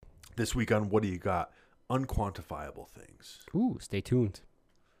This week on What Do You Got? Unquantifiable things. Ooh, stay tuned.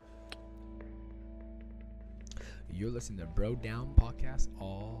 You're listening to Bro Down Podcast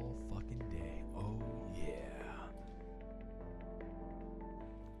all fucking day. Oh, yeah.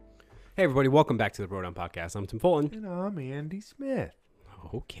 Hey, everybody. Welcome back to the Bro Down Podcast. I'm Tim Fulton. And I'm Andy Smith.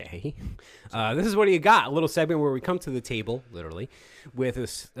 Okay. This is What Do You Got? A little segment where we come to the table, literally, with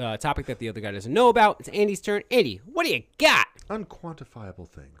a topic that the other guy doesn't know about. It's Andy's turn. Andy, what do you got? Unquantifiable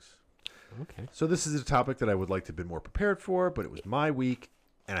things. Okay. So this is a topic that I would like to have been more prepared for, but it was my week,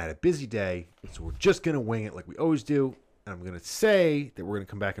 and I had a busy day, so we're just going to wing it like we always do, and I'm going to say that we're going to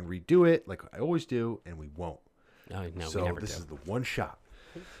come back and redo it like I always do, and we won't. No, So we never this do. is the one shot.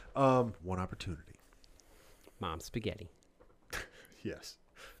 One opportunity. Mom spaghetti. Yes.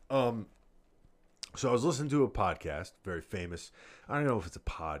 So I was listening to a podcast, very famous. I don't know if it's a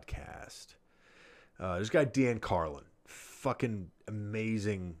podcast. This guy, Dan Carlin, fucking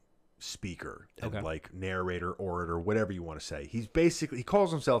amazing speaker and Okay. like narrator, orator, whatever you want to say. He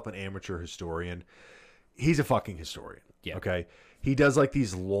calls himself an amateur historian. He's a fucking historian. Yeah. Okay. He does like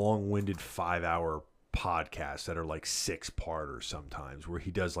these long-winded 5-hour podcasts that are like 6-parters sometimes, where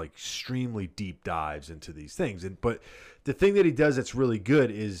he does like extremely deep dives into these things. But the thing that he does that's really good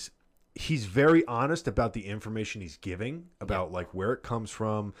is he's very honest about the information he's giving, about like where it comes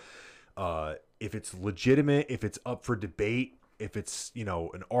from, if it's legitimate, if it's up for debate, if it's, you know,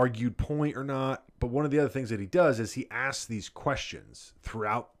 an argued point or not. But one of the other things that he does is he asks these questions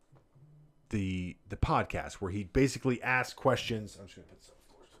throughout the podcast, where he basically asks questions. I'm just gonna put some,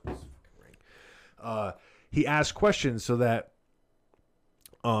 of course, this fucking ring. He asks questions so that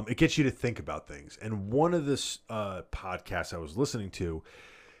it gets you to think about things. And one of this podcasts I was listening to,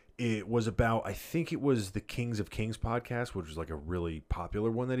 it was about, I think it was the Kings of Kings podcast, which was like a really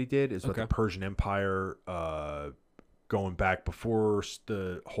popular one that he did. It's about the Persian Empire, going back before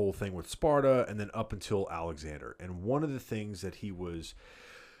the whole thing with Sparta and then up until Alexander. And one of the things that he was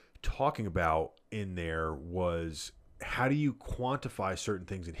talking about in there was, how do you quantify certain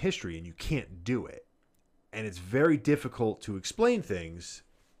things in history? And you can't do it. And it's very difficult to explain things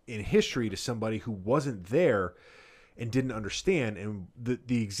in history to somebody who wasn't there and didn't understand. And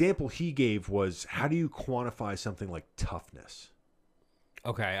the example he gave was, how do you quantify something like toughness?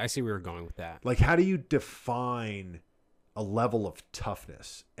 Okay, I see where you're going with that. Like, how do you define a level of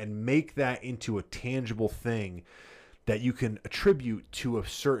toughness and make that into a tangible thing that you can attribute to a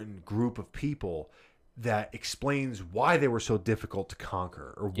certain group of people that explains why they were so difficult to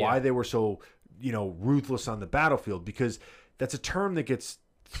conquer, or why they were so, you know, ruthless on the battlefield? Because that's a term that gets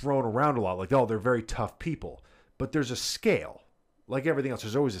thrown around a lot. Like, oh, they're very tough people. But there's a scale. Like everything else,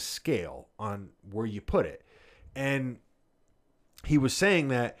 there's always a scale on where you put it. And he was saying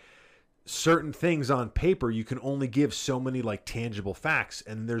that certain things on paper, you can only give so many like tangible facts,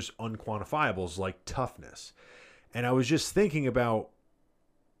 and there's unquantifiables like toughness. And I was just thinking about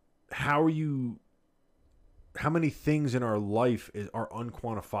how many things in our life are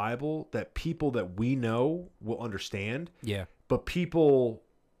unquantifiable that people that we know will understand. Yeah. But people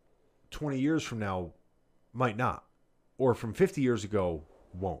 20 years from now might not, or from 50 years ago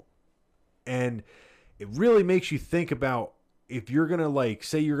won't. And it really makes you think about, if you're going to like,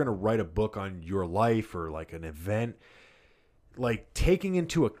 say you're going to write a book on your life or like an event, like taking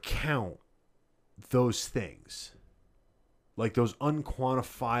into account those things, like those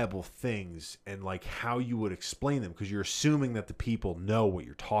unquantifiable things, and like how you would explain them, because you're assuming that the people know what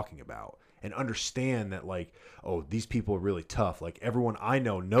you're talking about and understand that, like, oh, these people are really tough. Like, everyone I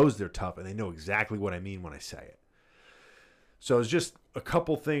know knows they're tough, and they know exactly what I mean when I say it. So it's just a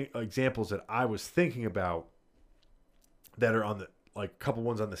couple examples that I was thinking about that are on the, like, a couple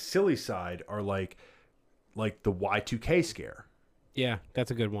ones on the silly side are like the Y2K scare. Yeah, that's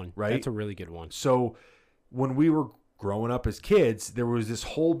a good one. Right? That's a really good one. So when we were growing up as kids, there was this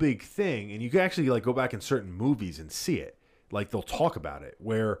whole big thing, and you can actually like go back in certain movies and see it. Like, they'll talk about it,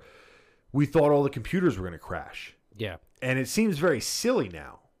 where we thought all the computers were going to crash. Yeah. And it seems very silly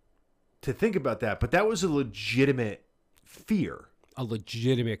now to think about that, but that was a legitimate fear. A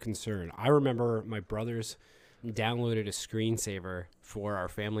legitimate concern. I remember my brothers downloaded a screensaver for our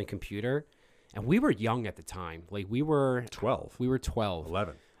family computer, and we were young at the time. Like, we were 12.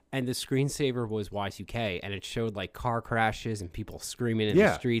 11. And the screensaver was Y2K, and it showed like car crashes and people screaming in Yeah.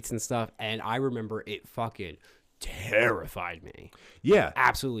 the streets and stuff. And I remember it fucking terrified me. Yeah.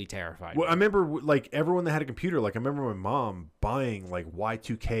 Absolutely terrified Well, I me. remember like everyone that had a computer, like I remember my mom buying like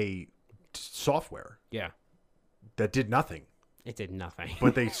Y2K software Yeah. that did nothing. It did nothing.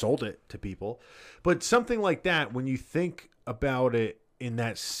 But they sold it to people. But something like that, when you think about it in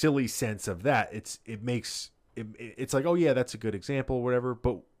that silly sense of that, it's like, oh yeah, that's a good example or whatever.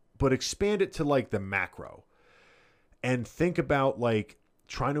 But but expand it to like the macro and think about like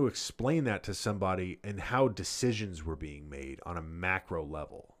trying to explain that to somebody and how decisions were being made on a macro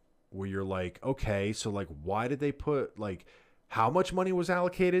level where you're like, okay, so like why did they put like how much money was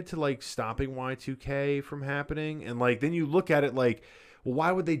allocated to like stopping Y2K from happening? And like then you look at it like, well,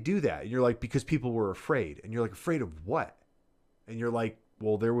 why would they do that? And you're like, because people were afraid. And you're like, afraid of what? And you're like,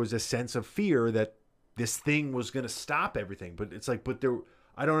 well, there was a sense of fear that this thing was going to stop everything. But it's like,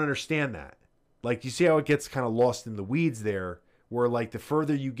 I don't understand that. Like, you see how it gets kind of lost in the weeds there, where like the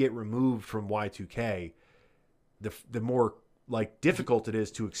further you get removed from Y2K, the more like difficult it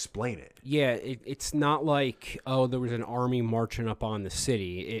is to explain it. Yeah, it's not like, oh, there was an army marching up on the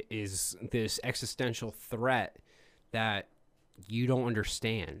city. It is this existential threat that you don't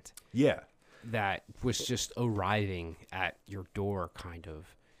understand. Yeah. That was just arriving at your door, kind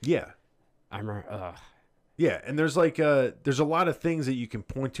of. Yeah. I remember. Yeah, and there's like there's a lot of things that you can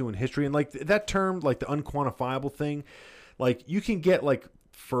point to in history, and like that term, like the unquantifiable thing, like you can get like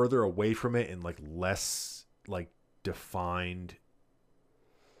further away from it and like less like defined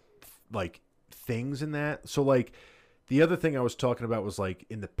like things in that. So like the other thing I was talking about was like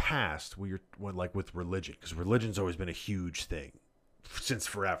in the past when like with religion, because religion's always been a huge thing since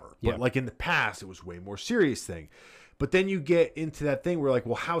forever. But like in the past, it was way more serious thing. But then you get into that thing where like,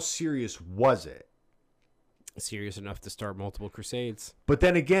 well, how serious was it? Serious enough to start multiple crusades. But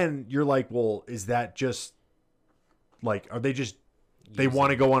then again, you're like, well, is that just like, are they just, they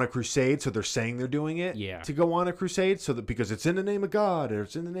want to go on a crusade, so they're saying they're doing it to go on a crusade, so that because it's in the name of God or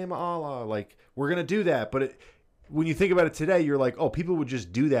it's in the name of Allah, like we're going to do that. But when you think about it today, you're like, oh, people would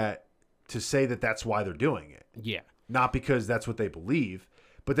just do that to say that that's why they're doing it. Yeah. Not because that's what they believe.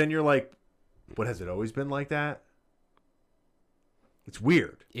 But then you're like, what, has it always been like that? It's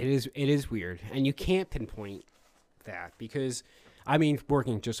weird. It is weird. And you can't pinpoint that because, I mean,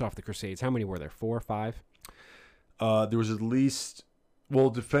 working just off the Crusades, how many were there? 4 or 5? There was at least,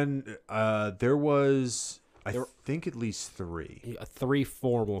 there was, I think at least 3. 3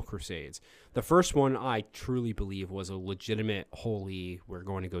 formal Crusades. The first one, I truly believe, was a legitimate holy, we're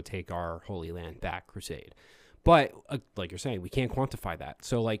going to go take our Holy Land back crusade. But like you're saying, we can't quantify that.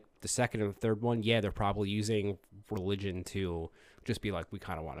 So like the second and the third one, yeah, they're probably using religion to just be like, we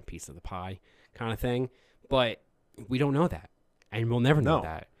kind of want a piece of the pie kind of thing. But we don't know that. And we'll never know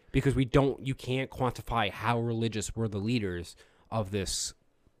that because you can't quantify how religious were the leaders of this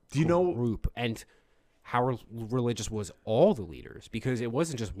group and how religious was all the leaders, because it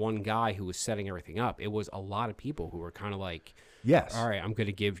wasn't just one guy who was setting everything up. It was a lot of people who were kind of like, yes, all right, I'm going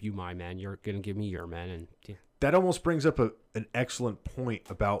to give you my men. You're going to give me your men. And that almost brings up an excellent point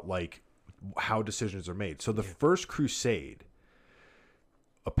about like how decisions are made. So the first crusade,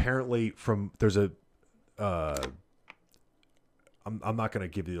 apparently there's a, I'm not going to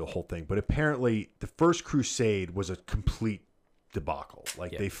give you the whole thing, but apparently the first crusade was a complete debacle.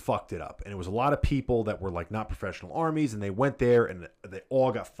 Like they fucked it up, and it was a lot of people that were like not professional armies, and they went there and they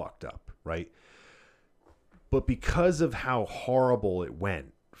all got fucked up, right? But because of how horrible it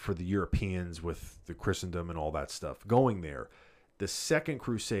went for the Europeans with the Christendom and all that stuff going there, the second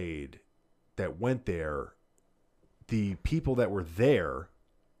crusade that went there, the people that were there,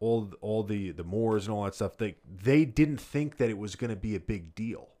 all the Moors and all that stuff, they didn't think that it was going to be a big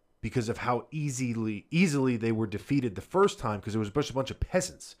deal because of how easily they were defeated the first time, because it was a bunch of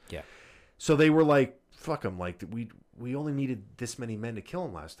peasants. Yeah. So they were like, fuck them, like we only needed this many men to kill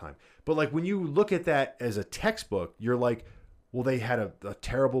them last time. But like when you look at that as a textbook, you're like, well, they had a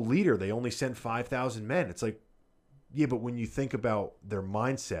terrible leader. They only sent 5,000 men. It's like, yeah, but when you think about their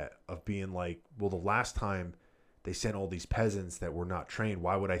mindset of being like, well, the last time they sent all these peasants that were not trained,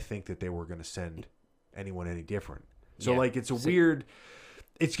 why would I think that they were going to send anyone any different? So like, it's weird.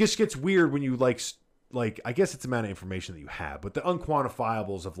 It just gets weird when you like, I guess it's the amount of information that you have, but the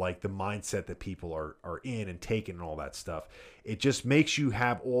unquantifiables of like the mindset that people are in and taking and all that stuff, it just makes you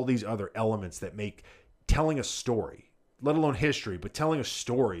have all these other elements that make telling a story, let alone history, but telling a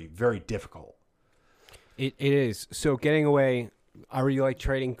story very difficult. It is. So getting away, are you like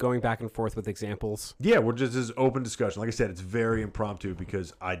trading, going back and forth with examples? Yeah, we're just this open discussion. Like I said, it's very impromptu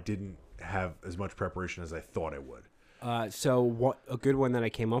because I didn't have as much preparation as I thought I would. So a good one that I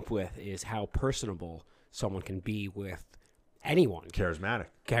came up with is how personable someone can be with anyone.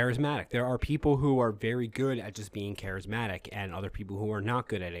 Charismatic. There are people who are very good at just being charismatic and other people who are not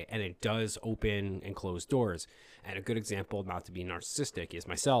good at it. And it does open and close doors. And a good example, not to be narcissistic, is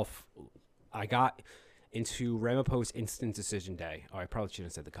myself. I got into Ramapo's Instant Decision Day. Oh, I probably shouldn't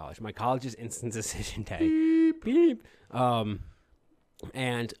have said the college. My college's Instant Decision Day. Beep.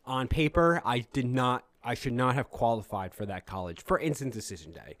 And on paper, I did not I should not have qualified for that college for instant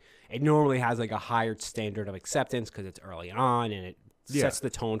decision day. It normally has like a higher standard of acceptance because it's early on and it sets the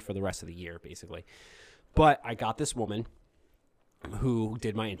tone for the rest of the year, basically. But I got this woman who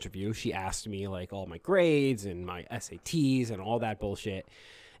did my interview. She asked me like all my grades and my SATs and all that bullshit.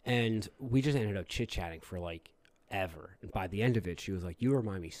 And we just ended up chit-chatting for like ever. And by the end of it, she was like, you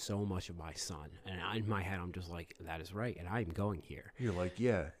remind me so much of my son. And in my head, I'm just like, that is right. And I'm going here. You're like,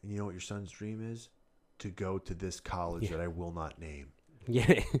 yeah. And you know what your son's dream is? To go to this college that I will not name.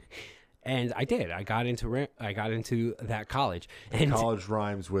 Yeah. And I did. I got into that college. And college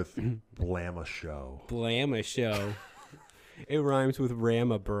rhymes with Blamma Show. Blamma Show. It rhymes with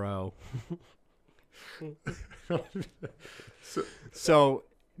Rama Bro. So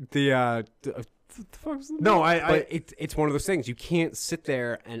the fuck's no, it's one of those things you can't sit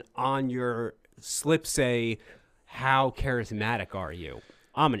there and on your slip say, how charismatic are you?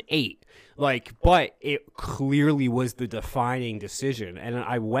 I'm an 8. Like, but it clearly was the defining decision. And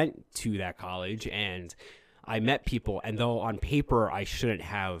I went to that college and I met people. And though on paper I shouldn't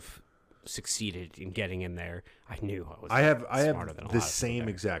have succeeded in getting in there, I knew I was. I have the same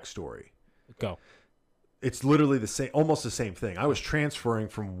exact story. Go. It's literally the same, almost the same thing. I was transferring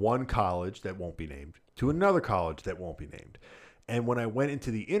from one college that won't be named to another college that won't be named. And when I went into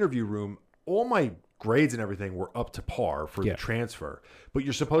the interview room, all my grades and everything were up to par for the transfer, but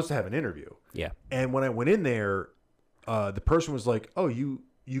you're supposed to have an interview. Yeah. And when I went in there, the person was like, oh, you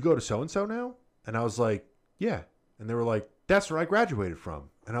go to so-and-so now? And I was like, yeah. And they were like, that's where I graduated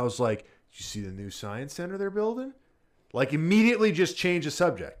from. And I was like, did you see the new science center they're building? Like immediately just changed the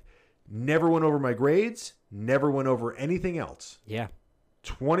subject. Never went over my grades. Never went over anything else. Yeah.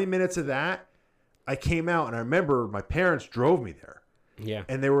 20 minutes of that. I came out and I remember my parents drove me there. Yeah.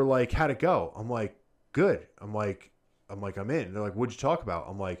 And they were like, how'd it go? I'm like, good. I'm in. And they're like, what'd you talk about?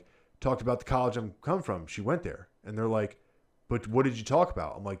 I'm like, talked about the college I'm come from. She went there. And they're like, but what did you talk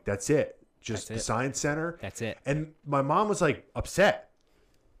about? I'm like, that's it. Just the science center. That's it. And my mom was like upset.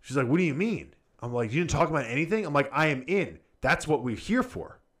 She's like, what do you mean? I'm like, you didn't talk about anything? I'm like, I am in. That's what we're here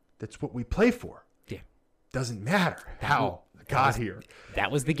for. That's what we play for. Yeah. Doesn't matter how I got here. That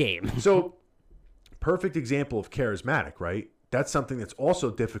was the game. So, perfect example of charismatic, right? That's something that's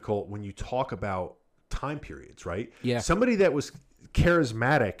also difficult when you talk about time periods, right? Yeah. Somebody that was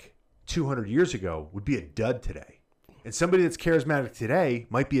charismatic 200 years ago would be a dud today. And somebody that's charismatic today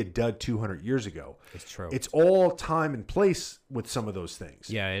might be a dud 200 years ago. It's true. It's all time and place with some of those things.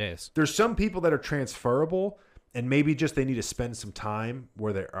 Yeah, it is. There's some people that are transferable and maybe just they need to spend some time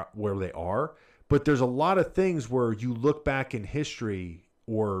where they are. But there's a lot of things where you look back in history,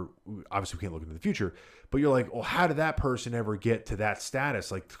 or obviously we can't look into the future, but you're like, well, how did that person ever get to that status?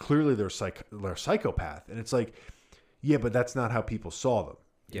 Like clearly they're a psychopath. And it's like, yeah, but that's not how people saw them.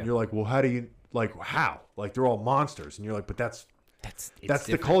 Yeah. And you're like, well, how do you, like, how? Like they're all monsters. And you're like, but that's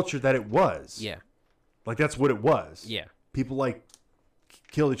the culture that it was. Yeah. Like that's what it was. Yeah. People like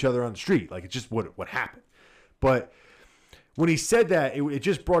killed each other on the street. Like it's just what happened. But when he said that, it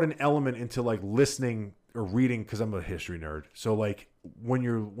just brought an element into like listening or reading, because I'm a history nerd. So like when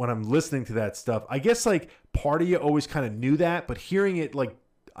I'm listening to that stuff, I guess like part of you always kind of knew that, but hearing it like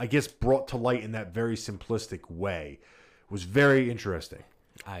I guess brought to light in that very simplistic way was very interesting.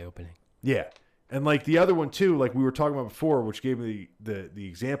 Eye-opening. Yeah. And like the other one too, like we were talking about before, which gave me the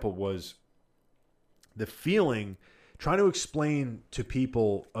example, was the feeling trying to explain to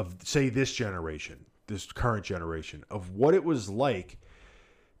people of, say, this generation, this current generation, of what it was like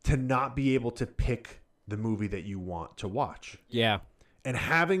to not be able to pick the movie that you want to watch. Yeah. And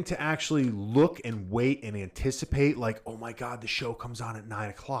having to actually look and wait and anticipate, like, oh my God, the show comes on at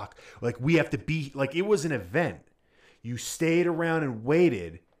 9:00. Like we have to be, like, it was an event. You stayed around and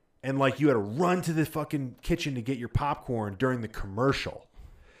waited, and like you had to run to the fucking kitchen to get your popcorn during the commercial.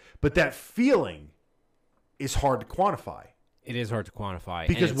 But that feeling is hard to quantify. It is hard to quantify.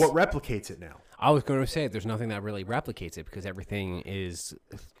 Because what replicates it now? I was going to say there's nothing that really replicates it because everything is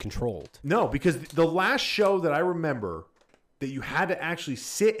controlled. No, because the last show that I remember that you had to actually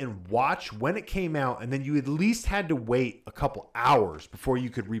sit and watch when it came out, and then you at least had to wait a couple hours before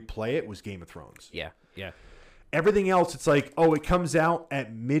you could replay it, was Game of Thrones. Yeah, yeah. Everything else, it's like, oh, it comes out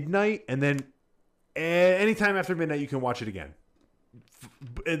at midnight, and then anytime after midnight you can watch it again.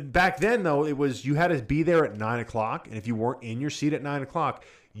 Back then, though, it was you had to be there at 9:00, and if you weren't in your seat at 9:00,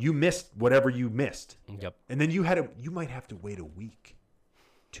 you missed whatever you missed. Yep. And then you might have to wait a week,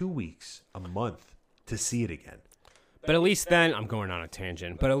 2 weeks, a month to see it again. But at least then, I'm going on a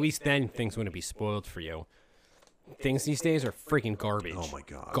tangent, but at least then things wouldn't be spoiled for you. Things these days are freaking garbage. Oh my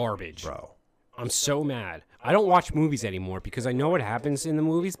God. Garbage. Bro. I'm so mad. I don't watch movies anymore because I know what happens in the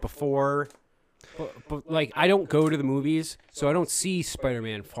movies before But like, I don't go to the movies, so I don't see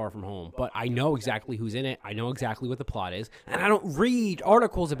Spider-Man Far From Home. But I know exactly who's in it. I know exactly what the plot is, and I don't read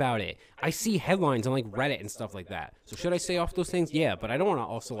articles about it. I see headlines on like Reddit and stuff like that. So should I say off those things? Yeah, but I don't want to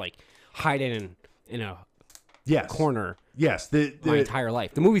also like hide it in a corner. Yes, my entire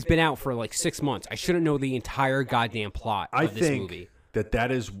life. The movie's been out for like 6 months. I shouldn't know the entire goddamn plot of this movie.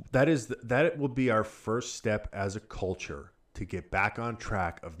 That will be our first step as a culture to get back on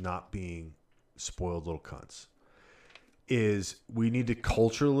track of not being spoiled little cunts. Is we need to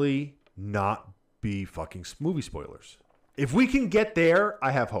culturally not be fucking movie spoilers. If we can get there,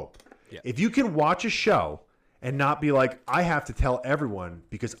 I have hope. Yeah. If you can watch a show and not be like, I have to tell everyone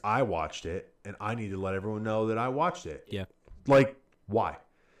because I watched it and I need to let everyone know that I watched it. Yeah. Like, why?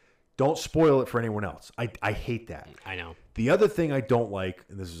 Don't spoil it for anyone else. I hate that. I know. The other thing I don't like,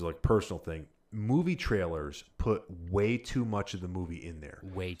 and this is like a personal thing, movie trailers put way too much of the movie in there.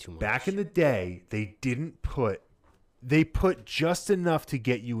 Way too much. Back in the day, they put just enough to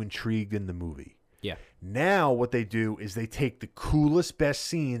get you intrigued in the movie. Yeah. Now what they do is they take the coolest, best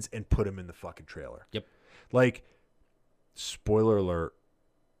scenes and put them in the fucking trailer. Yep. Like, spoiler alert,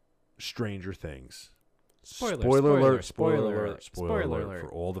 Stranger Things. Spoiler alert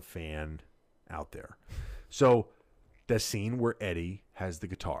for all the fan out there. So, the scene where Eddie has the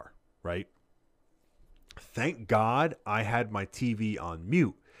guitar, right? Thank God I had my TV on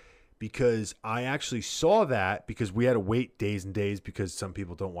mute because I actually saw that because we had to wait days and days because some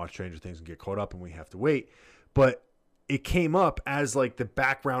people don't watch Stranger Things and get caught up and we have to wait. But it came up as like the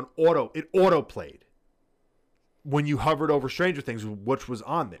background it auto played when you hovered over Stranger Things, what was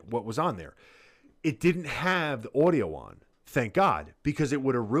on there. It didn't have the audio on, thank God, because it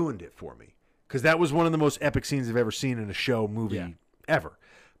would have ruined it for me. Because that was one of the most epic scenes I've ever seen in a movie ever.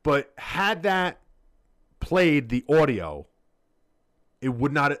 But had that played the audio, I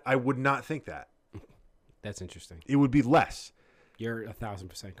would not think that. That's interesting. It would be less. You're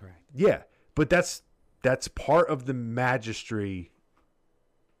 1,000% correct. Yeah, but that's part of the magic,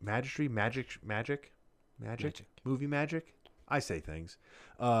 movie magic. I say things.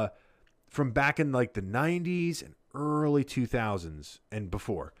 From back in like the 90s and early 2000s and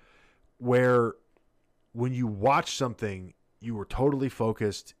before, where when you watch something, you were totally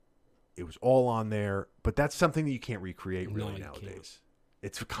focused. It was all on there, but that's something that you can't recreate really nowadays. Can't.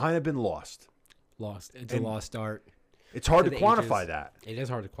 It's kind of been lost. It's a lost art. It's hard to quantify that. It is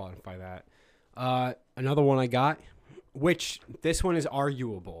hard to quantify that. Another one I got, which this one is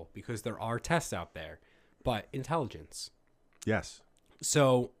arguable because there are tests out there, but intelligence. Yes.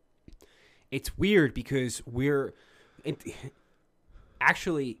 So it's weird because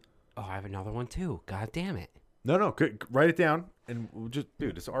actually, I have another one too. God damn it. No, write it down and we'll just,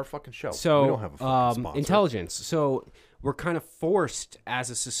 dude, it's our fucking show. So, we don't have a fucking sponsor. Intelligence. So we're kind of forced as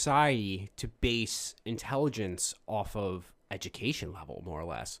a society to base intelligence off of education level, more or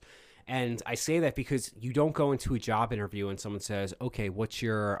less. And I say that because you don't go into a job interview and someone says, okay, what's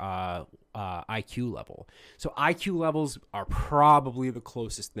your IQ level? So IQ levels are probably the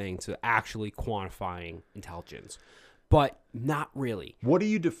closest thing to actually quantifying intelligence, but not really. What do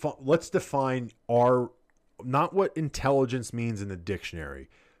you define? Let's define not what intelligence means in the dictionary,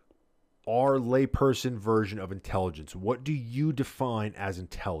 our layperson version of intelligence. What do you define as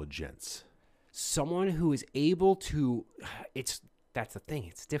intelligence? Someone who is able to, that's the thing,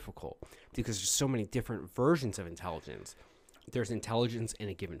 it's difficult because there's so many different versions of intelligence. There's intelligence in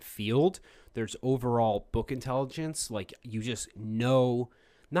a given field. There's overall book intelligence, like you just know,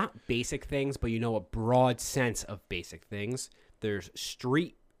 not basic things, but you know a broad sense of basic things. There's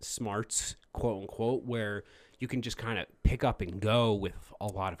street smarts, quote unquote, where you can just kind of pick up and go with a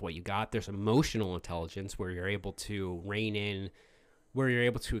lot of what you got. There's emotional intelligence where you're able to rein in, where you're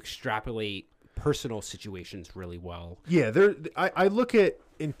able to extrapolate personal situations really well. Yeah, I look at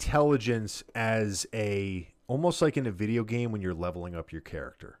intelligence as almost like in a video game when you're leveling up your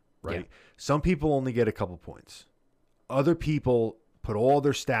character, right? Yeah. Some people only get a couple points. Other people put all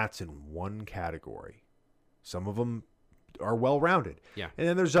their stats in one category. Some of them are well-rounded. Yeah. And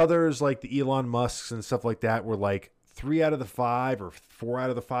then there's others like the Elon Musks and stuff like that where like 3 out of the 5 or 4 out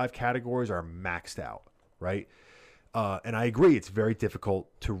of the 5 categories are maxed out, right? And I agree, it's very difficult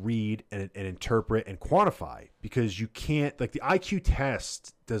to read and interpret and quantify because you can't, like the IQ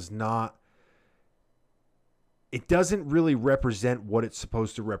test it doesn't really represent what it's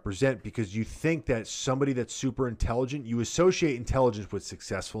supposed to represent because you think that somebody that's super intelligent, you associate intelligence with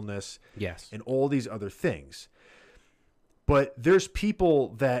successfulness, yes, and all these other things. But there's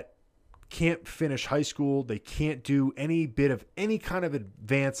people that can't finish high school, they can't do any kind of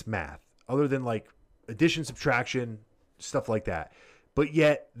advanced math other than like addition, subtraction, stuff like that. but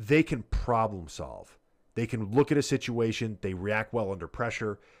yet they can problem solve. They can look at a situation. They react well under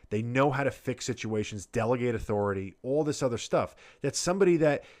pressure. They know how to fix situations, delegate authority, all this other stuff that somebody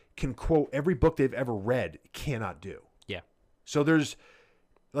that can quote every book they've ever read cannot do. Yeah. So there's,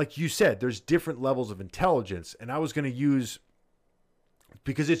 like you said, there's different levels of intelligence. And I was going to use,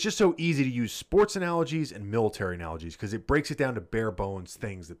 because it's just so easy to use sports analogies and military analogies because it breaks it down to bare bones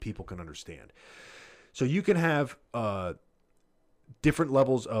things that people can understand. So you can have different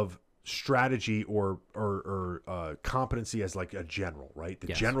levels of strategy or competency as like a general, right?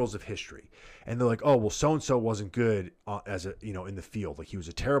 The generals of history. And they're like, oh, well, so-and-so wasn't good as a, in the field. Like he was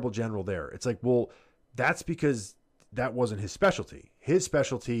a terrible general there. It's like, well, that's because that wasn't his specialty. His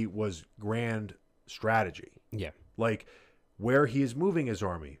specialty was grand strategy. Yeah. Like where he is moving his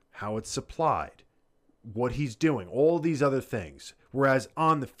army, how it's supplied, what he's doing, all these other things. Whereas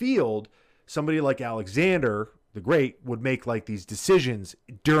on the field, somebody like Alexander the Great would make like these decisions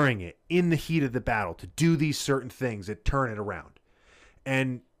during it, in the heat of the battle, to do these certain things that turn it around.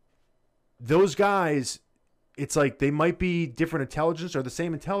 And those guys, it's like they might be different intelligence or the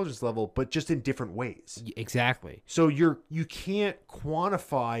same intelligence level, but just in different ways. Exactly. So you can't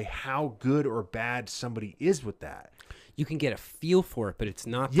quantify how good or bad somebody is with that. You can get a feel for it, but it's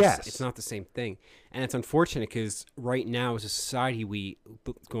not. It's not the same thing, and it's unfortunate because right now as a society,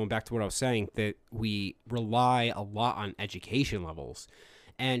 going back to what I was saying, that we rely a lot on education levels,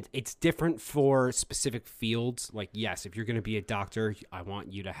 and it's different for specific fields. Like, yes, if you're going to be a doctor, I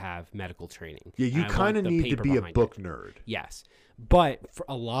want you to have medical training. Yeah, you kind of need to be a book nerd. Yes, but for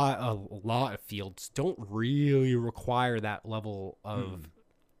a lot of fields don't really require that level of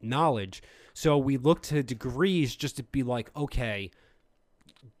knowledge. So we look to degrees just to be like, okay,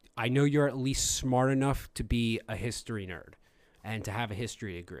 I know you're at least smart enough to be a history nerd and to have a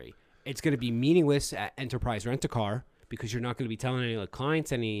history degree. It's going to be meaningless at Enterprise Rent-A-Car because you're not going to be telling any like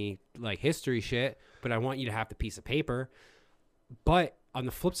clients any like history shit, but I want you to have the piece of paper. But on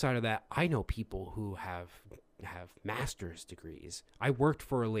the flip side of that, I know people who have master's degrees. I worked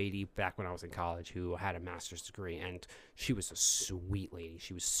for a lady back when I was in college who had a master's degree, and she was a sweet lady.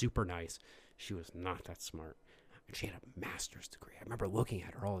 She was super nice. She was not that smart. And she had a master's degree. I remember looking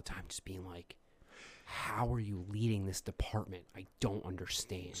at her all the time just being like, how are you leading this department? I don't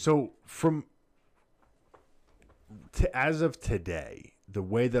understand. So as of today, the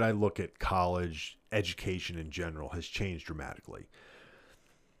way that I look at college education in general has changed dramatically.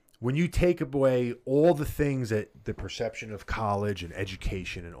 When you take away all the things that the perception of college and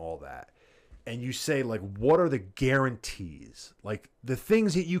education and all that, and you say, like, what are the guarantees? Like, the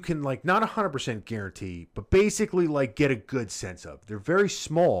things that you can, like, not 100% guarantee, but basically, like, get a good sense of. They're very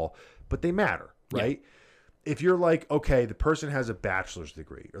small, but they matter, right? Yeah. If you're like, okay, the person has a bachelor's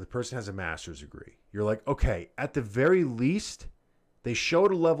degree or the person has a master's degree, you're like, okay, at the very least, they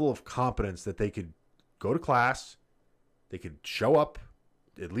showed a level of competence that they could go to class, they could show up,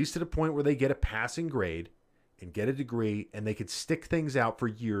 at least to the point where they get a passing grade and get a degree, and they could stick things out for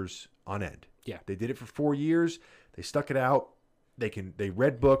years on end. Yeah. They did it for 4 years. They stuck it out. They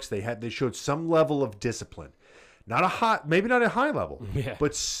read books. They showed some level of discipline. Maybe not a high level,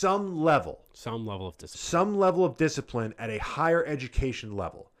 but some level. Some level of discipline. Some level of discipline at a higher education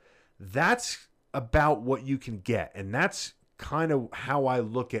level. That's about what you can get. And that's kind of how I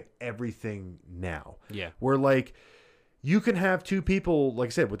look at everything now. Yeah. Where, like, you can have two people, like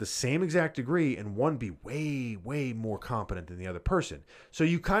I said, with the same exact degree, and one be way, way more competent than the other person. So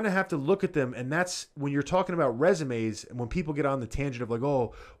you kind of have to look at them, and that's when you're talking about resumes, and when people get on the tangent of like,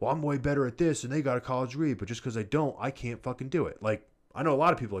 oh, well, I'm way better at this, and they got a college degree, but just because I don't, I can't fucking do it. Like, I know a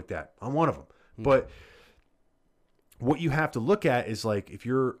lot of people like that. I'm one of them. Mm-hmm. But what you have to look at is, like, if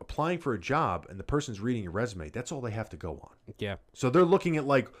you're applying for a job and the person's reading your resume, that's all they have to go on. Yeah. So they're looking at,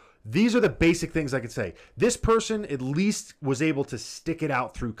 like, these are the basic things I could say. This person at least was able to stick it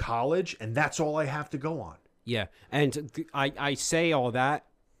out through college, and that's all I have to go on. Yeah, and I say all that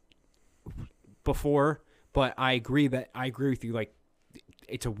before, but I agree with you. Like,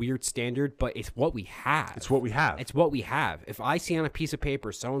 it's a weird standard, but it's what we have. It's what we have. It's what we have. If I see on a piece of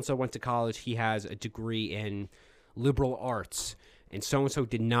paper, so-and-so went to college, he has a degree in liberal arts, and so-and-so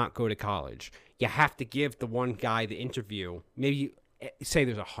did not go to college, you have to give the one guy the interview. Maybe say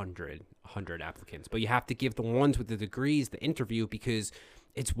there's 100 applicants, but you have to give the ones with the degrees the interview because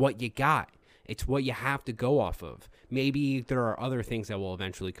it's what you got. It's what you have to go off of. Maybe there are other things that will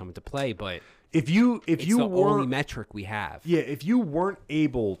eventually come into play, but it's the only metric we have. Yeah, if you weren't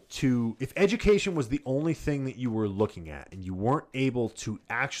able to, if education was the only thing that you were looking at, and you weren't able to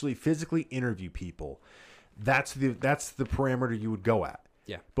actually physically interview people, that's the parameter you would go at.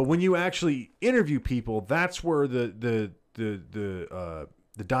 Yeah. But when you actually interview people, that's where the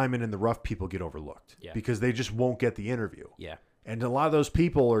diamond in the rough people get overlooked. Yeah. Because they just won't get the interview. Yeah. And a lot of those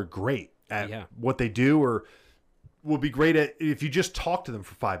people are great at Yeah. what they do, or will be great at, if you just talk to them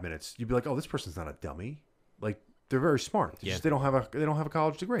for 5 minutes, you'd be like, oh, this person's not a dummy. Like, they're very smart. It's Yeah. just they don't have a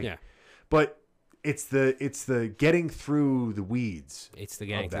college degree. Yeah. But it's the getting through the weeds. It's the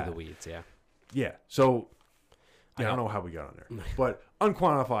getting through that. the weeds. Yeah. Yeah. So I I don't got- know how we got on there, but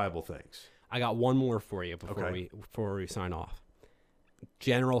unquantifiable things. I got one more for you before Okay. we sign off.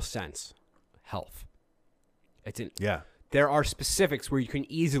 General sense, health. Yeah. There are specifics where you can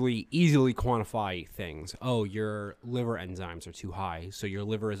easily quantify things. Oh, your liver enzymes are too high, so your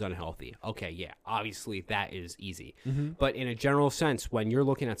liver is unhealthy. Okay, yeah, obviously that is easy. But in a general sense, when you're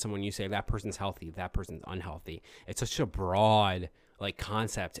looking at someone, you say that person's healthy, that person's unhealthy. It's such a broad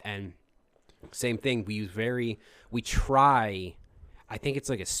concept, and same thing. We try. I think it's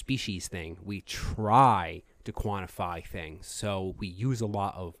like a species thing. We try to quantify things, so we use a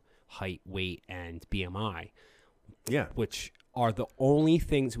lot of height, weight, and BMI. Yeah. Which are the only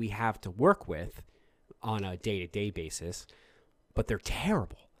things we have to work with on a day-to-day basis, but they're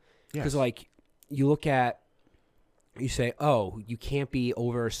terrible. Because, you say, oh, you can't be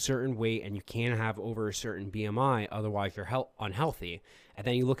over a certain weight and you can't have over a certain BMI, otherwise you're unhealthy. And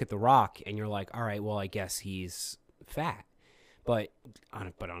then you look at The Rock and you're like, all right, well, I guess he's fat. But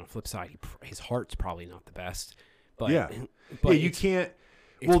on the flip side, his heart's probably not the best. But, Yeah. but you can't.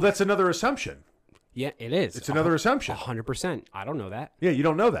 Well, that's another assumption. Yeah, it is. It's another assumption. 100%. I don't know that. Yeah, you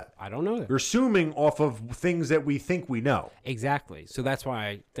don't know that. I don't know that. You're assuming off of things that we think we know. Exactly. So that's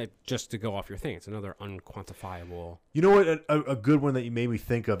why just to go off your thing, it's another unquantifiable. You know what? A good one that you made me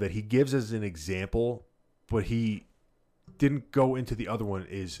think of that he gives as an example, but he didn't go into the other one,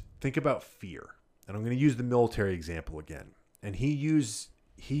 is think about fear. And I'm going to use the military example again. And he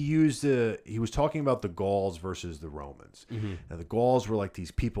was talking about the Gauls versus the Romans. Mm-hmm. Now the Gauls were like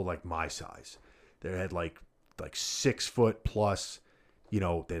these people like my size. They had like 6 foot plus, they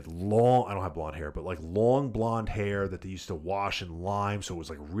had long, I don't have blonde hair, but like long blonde hair that they used to wash in lime. So it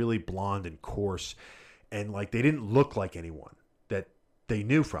was like really blonde and coarse. And like, they didn't look like anyone that they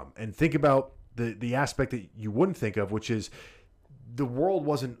knew from. And think about the aspect that you wouldn't think of, which is the world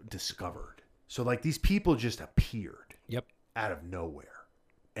wasn't discovered. So like these people just appeared out of nowhere.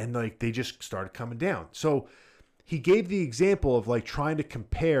 And like, they just started coming down. So he gave the example of like trying to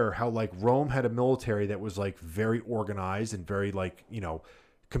compare how like Rome had a military that was like very organized and very like,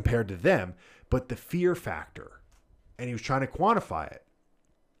 compared to them, but the fear factor, and he was trying to quantify it.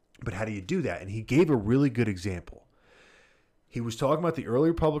 But how do you do that? And he gave a really good example. He was talking about the early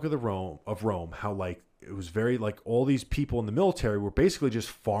Republic of Rome, how like it was very like all these people in the military were basically just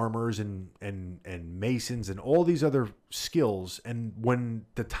farmers and masons and all these other skills. And when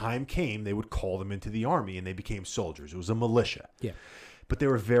the time came, they would call them into the army and they became soldiers. It was a militia. Yeah. But they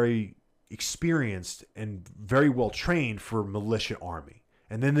were very experienced and very well trained for militia army.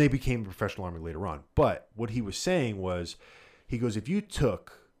 And then they became a professional army later on. But what he was saying was, he goes, if you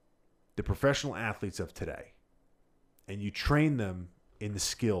took the professional athletes of today and you trained them in the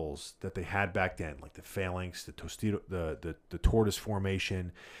skills that they had back then, like the phalanx, the tortoise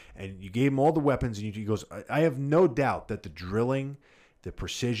formation, and you gave them all the weapons, and he goes, I have no doubt that the drilling, the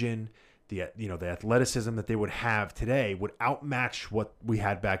precision, the athleticism that they would have today would outmatch what we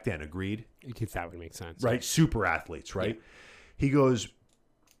had back then. Agreed? That would make sense. Right? Super athletes, right? Yeah. He goes,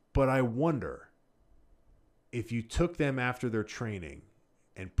 but I wonder if you took them after their training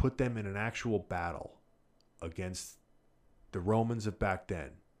and put them in an actual battle against the Romans of back then,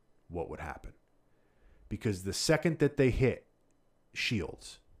 what would happen? Because the second that they hit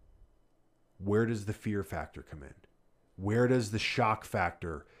shields, where does the fear factor come in? Where does the shock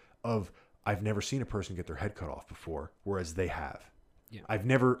factor of, I've never seen a person get their head cut off before, whereas they have. Yeah. I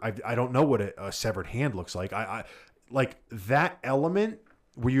don't know what a severed hand looks like. I like that element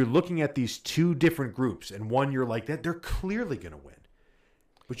where you're looking at these two different groups, and one you're like, that they're clearly going to win.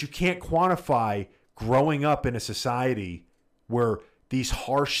 But you can't quantify growing up in a society where these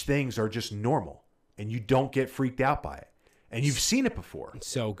harsh things are just normal and you don't get freaked out by it. And you've seen it before.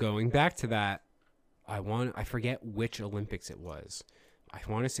 So going back to that, I forget which Olympics it was. I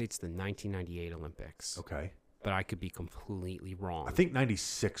want to say it's the 1998 Olympics. Okay. But I could be completely wrong. I think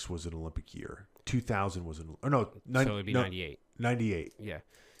 96 was an Olympic year. 2000 was an, or no, so it'd be 98. 98. Yeah.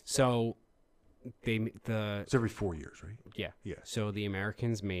 So it's every 4 years, right? Yeah. Yeah. So the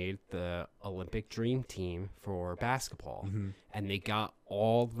Americans made the Olympic Dream Team for basketball, and they got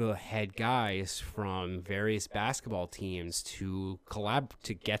all the head guys from various basketball teams to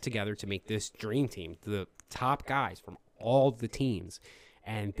get together to make this dream team, the top guys from all the teams.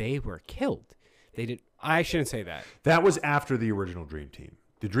 and they were killed. They did. I shouldn't say that. That was after the original Dream Team.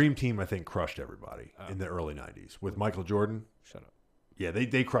 The Dream Team, I think, crushed everybody in the early 90s with Michael Jordan. Shut up. Yeah,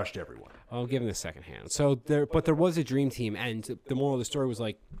 they crushed everyone. I'll give him the second hand. So there was a dream team, and the moral of the story was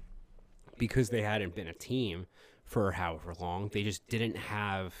like, because they hadn't been a team for however long, they just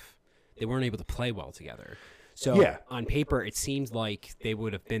they weren't able to play well together. So Yeah. on paper, it seemed like they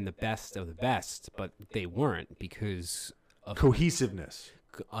would have been the best of the best, but they weren't because of Cohesiveness.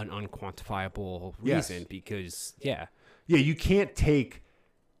 an unquantifiable Yes. reason. Because yeah, You can't take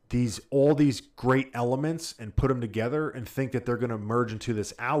all these great elements and put them together and think that they're going to merge into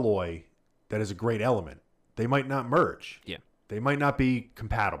this alloy that is a great element. They might not merge. yeah, They might not be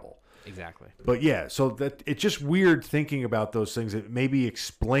compatible. exactly. But yeah, so that it's just weird thinking about those things. It maybe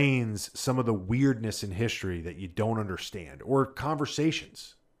explains some of the weirdness in history that you don't understand, or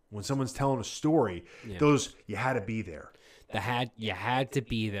conversations when someone's telling a story. Yeah. Those you had to be there. You had to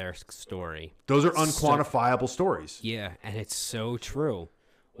be their story. Those are unquantifiable stories. Yeah, and it's so true.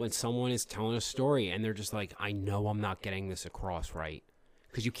 When someone is telling a story and they're just like, I know I'm not getting this across right.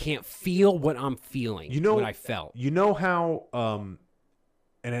 Because you can't feel what I'm feeling, what I felt. You know how,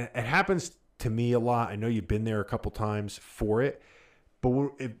 and it happens to me a lot. I know you've been there a couple times for it.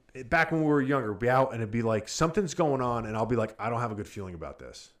 But back when we were younger, we'd be out and it'd be like, something's going on. And I'll be like, I don't have a good feeling about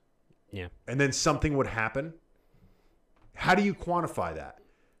this. Yeah. And then something would happen. How do you quantify that?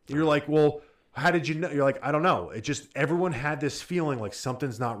 You're like, well, how did you know? You're like, I don't know. It just, everyone had this feeling like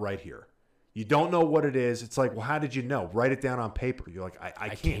something's not right here. You don't know what it is. It's like, well, how did you know? Write it down on paper. You're like, I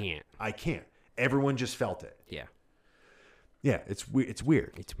can't. I can't. Everyone just felt it. Yeah. Yeah, it's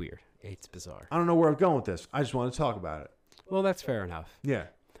weird. It's weird. It's bizarre. I don't know where I'm going with this. I just want to talk about it. Well, that's fair enough. Yeah.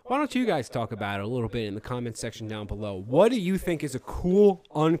 Why don't you guys talk about it a little bit in the comment section down below? What do you think is a cool,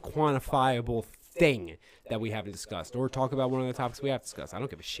 unquantifiable thing that we haven't discussed? Or talk about one of the topics we have discussed. I don't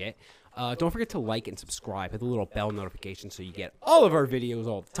give a shit. Don't forget to like and subscribe. Hit the little bell notification so you get all of our videos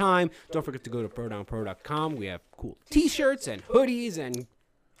all the time. Don't forget to go to brodownpro.com. We have cool t-shirts and hoodies and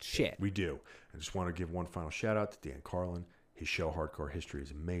shit. We do. I just want to give one final shout out to Dan Carlin. His show, Hardcore History,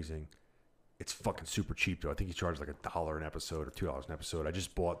 is amazing. It's fucking super cheap, though. I think he charges like $1 an episode or $2 an episode. I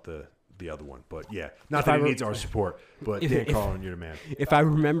just bought the other one. But yeah, not that he needs our support, but Dan Carlin, you're the man. If I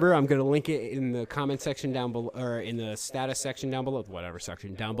remember, I'm going to link it in the comment section down below, or in the status section down below, whatever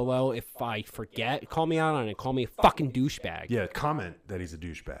section down below. If I forget, call me out on it. Call me a fucking douchebag. Yeah, comment that he's a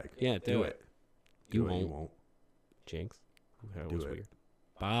douchebag. Yeah, do it. You won't. You won't. Jinx. That Do was it. weird.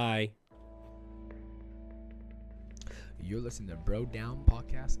 Bye. You're listening to Bro Down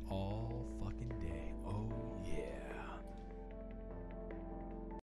Podcast all fucking day.